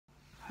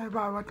Hey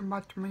everybody, welcome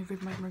back to Movie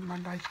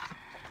Monday.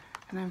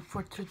 And then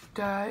for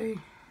today,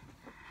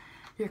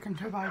 you can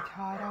tell by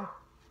title,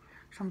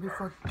 it's going to be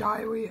for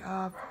Diary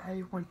of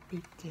a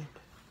Wimpy Kid.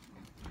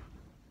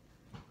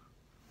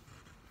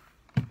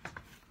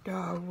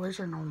 The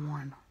original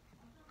one.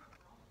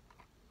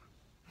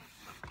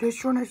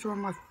 This one is one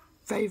of my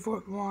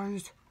favorite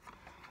ones.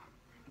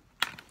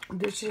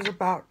 This is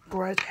about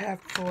Greg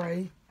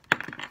Halfrey.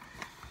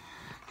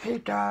 He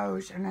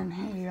goes and then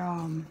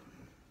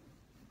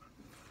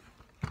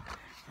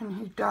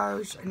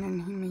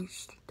he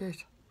meets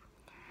this,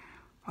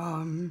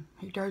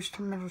 he goes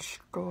to middle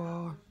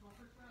school,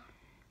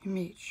 he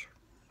meets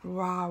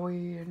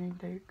Rowie, and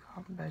they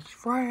become best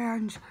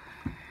friends,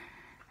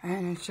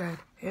 and it said,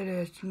 it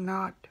is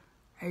not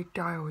a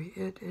diary,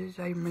 it is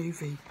a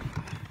movie.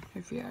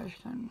 If you guys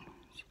can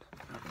see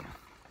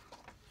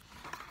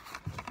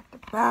the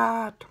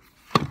back,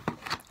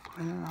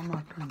 and I'm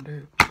not going to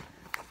do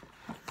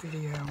a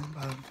video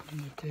about the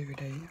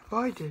DVD. If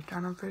I did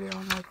done a video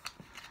on it,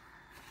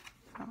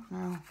 I don't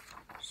know,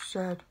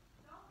 said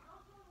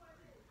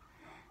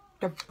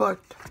the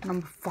book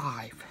number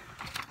 5.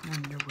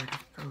 And you're ready to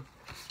go.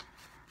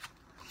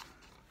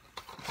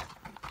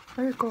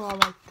 There you go, I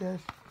like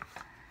this.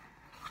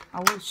 I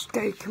wish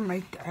they can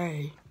make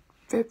a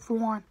 5th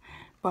one,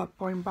 but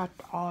bring back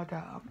all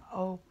the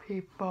old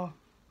people.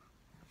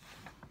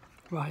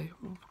 Like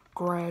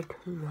Greg,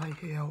 who's right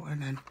here,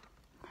 and then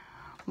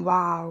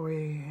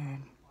Wowie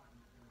and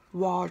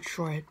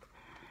Waltrip.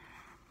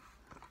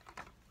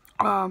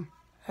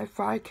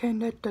 If I can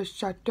get the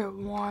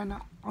second one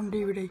on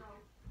DVD,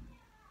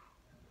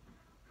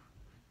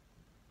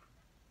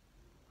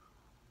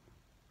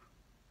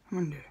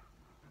 I'm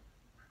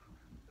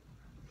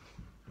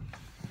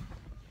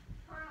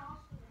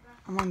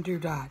gonna do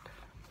that.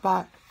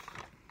 But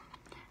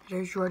it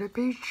is rated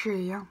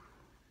PG,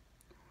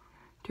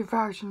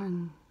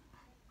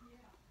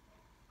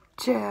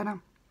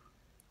 2010,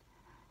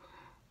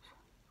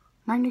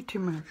 92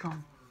 minutes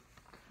long.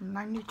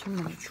 92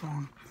 minutes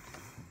long.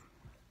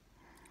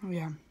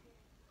 Yeah.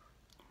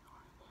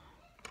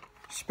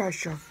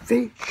 Special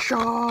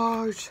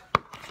features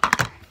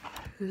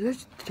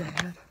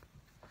listed.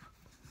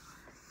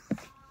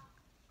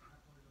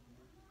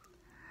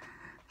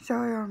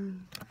 So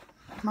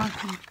my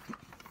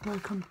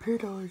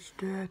computer is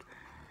dead,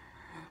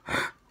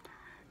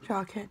 so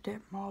I can't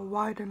get more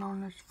writing on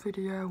this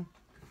video.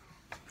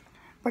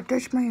 But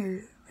this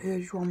movie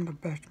is one of the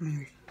best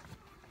movies.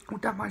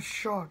 With that much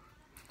shot,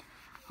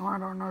 I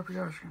don't know if you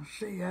guys can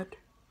see it,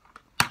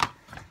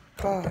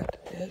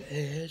 but it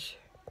is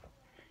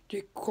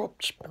The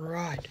Corpse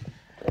Bride.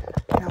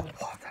 And I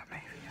love that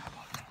movie.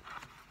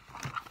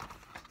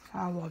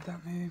 I love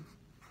that movie.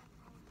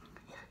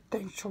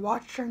 Thanks for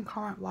watching.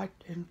 Comment, like,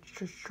 and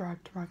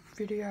subscribe to my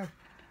video.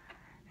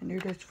 And do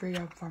this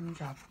video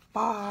thumbs up.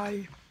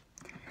 Bye.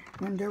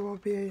 And there will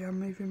be a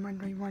Movie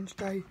Monday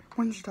Wednesday.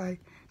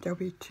 There'll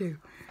be 2.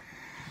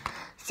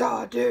 So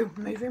I do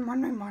Movie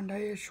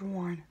Monday is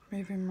 1.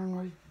 Movie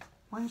Monday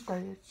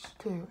Wednesday is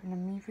 2. And the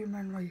Movie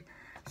Monday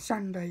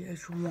Sunday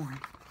is 1.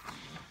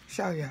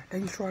 So yeah,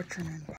 thanks for watching and bye.